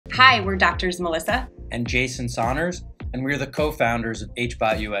Hi, we're Doctors Melissa and Jason Saunders, and we're the co-founders of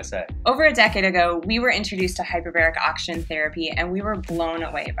HBOT USA. Over a decade ago, we were introduced to hyperbaric oxygen therapy, and we were blown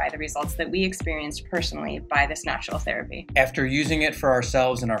away by the results that we experienced personally by this natural therapy. After using it for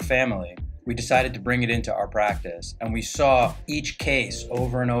ourselves and our family, we decided to bring it into our practice, and we saw each case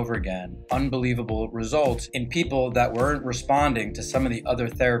over and over again, unbelievable results in people that weren't responding to some of the other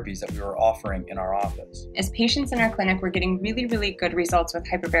therapies that we were offering in our office. As patients in our clinic were getting really good results with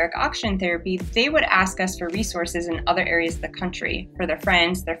hyperbaric oxygen therapy, they would ask us for resources in other areas of the country for their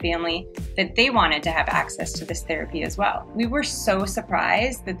friends, their family, that they wanted to have access to this therapy as well. We were so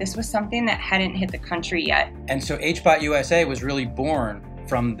surprised that this was something that hadn't hit the country yet. And so HBOT USA was really born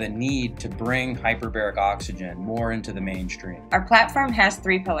from the need to bring hyperbaric oxygen more into the mainstream. Our platform has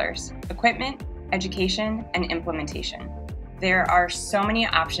 3 pillars: equipment, education, and implementation. There are so many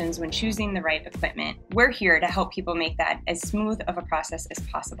options when choosing the right equipment. We're here to help people make that as smooth of a process as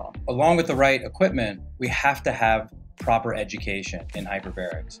possible. Along with the right equipment, we have to have proper education in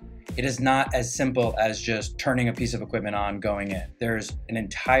hyperbarics. It is not as simple as just turning a piece of equipment on, going in. There's an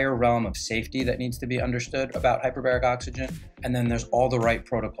entire realm of safety that needs to be understood about hyperbaric oxygen, and then there's all the right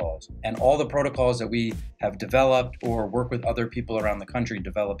protocols. And all the protocols that we have developed or work with other people around the country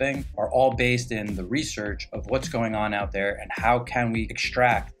developing are all based in the research of what's going on out there and how can we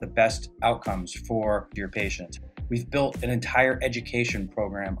extract the best outcomes for your patients. We've built an entire education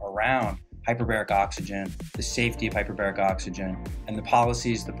program around hyperbaric oxygen, the safety of hyperbaric oxygen, and the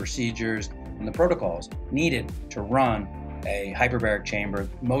policies, the procedures, and the protocols needed to run a hyperbaric chamber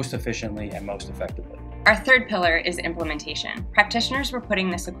most efficiently and most effectively. Our 3rd pillar is implementation. Practitioners were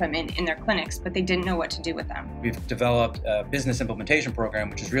putting this equipment in their clinics, but they didn't know what to do with them. We've developed a business implementation program,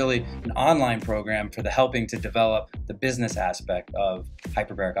 which is really an online program for helping to develop the business aspect of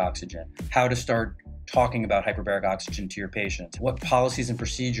hyperbaric oxygen, how to start talking about hyperbaric oxygen to your patients. What policies and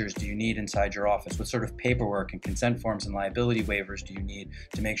procedures do you need inside your office? What sort of paperwork and consent forms and liability waivers do you need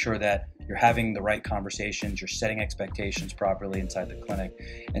to make sure that you're having the right conversations, you're setting expectations properly inside the clinic?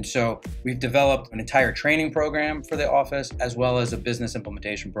 And so we've developed an entire training program for the office as well as a business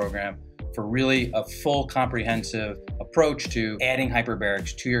implementation program for really a full comprehensive approach to adding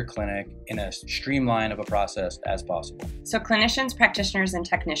hyperbarics to your clinic in as streamlined of a process as possible. So clinicians, practitioners, and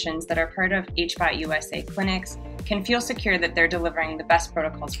technicians that are part of HBOT USA clinics can feel secure that they're delivering the best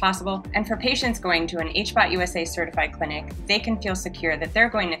protocols possible. And for patients going to an HBOT USA certified clinic, they can feel secure that they're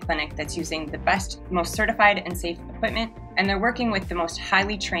going to a clinic that's using the best, most certified and safe equipment, and they're working with the most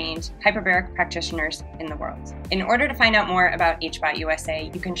highly trained hyperbaric practitioners in the world. In order to find out more about HBOT USA,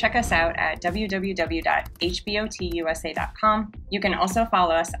 you can check us out at www.hbotusa.com. You can also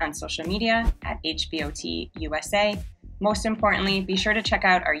follow us on social media at HBOT USA. Most importantly, be sure to check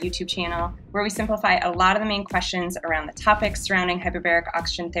out our YouTube channel, where we simplify a lot of the main questions around the topics surrounding hyperbaric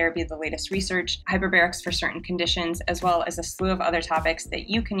oxygen therapy, the latest research, hyperbarics for certain conditions, as well as a slew of other topics that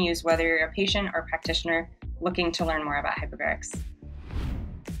you can use whether you're a patient or practitioner looking to learn more about hyperbarics.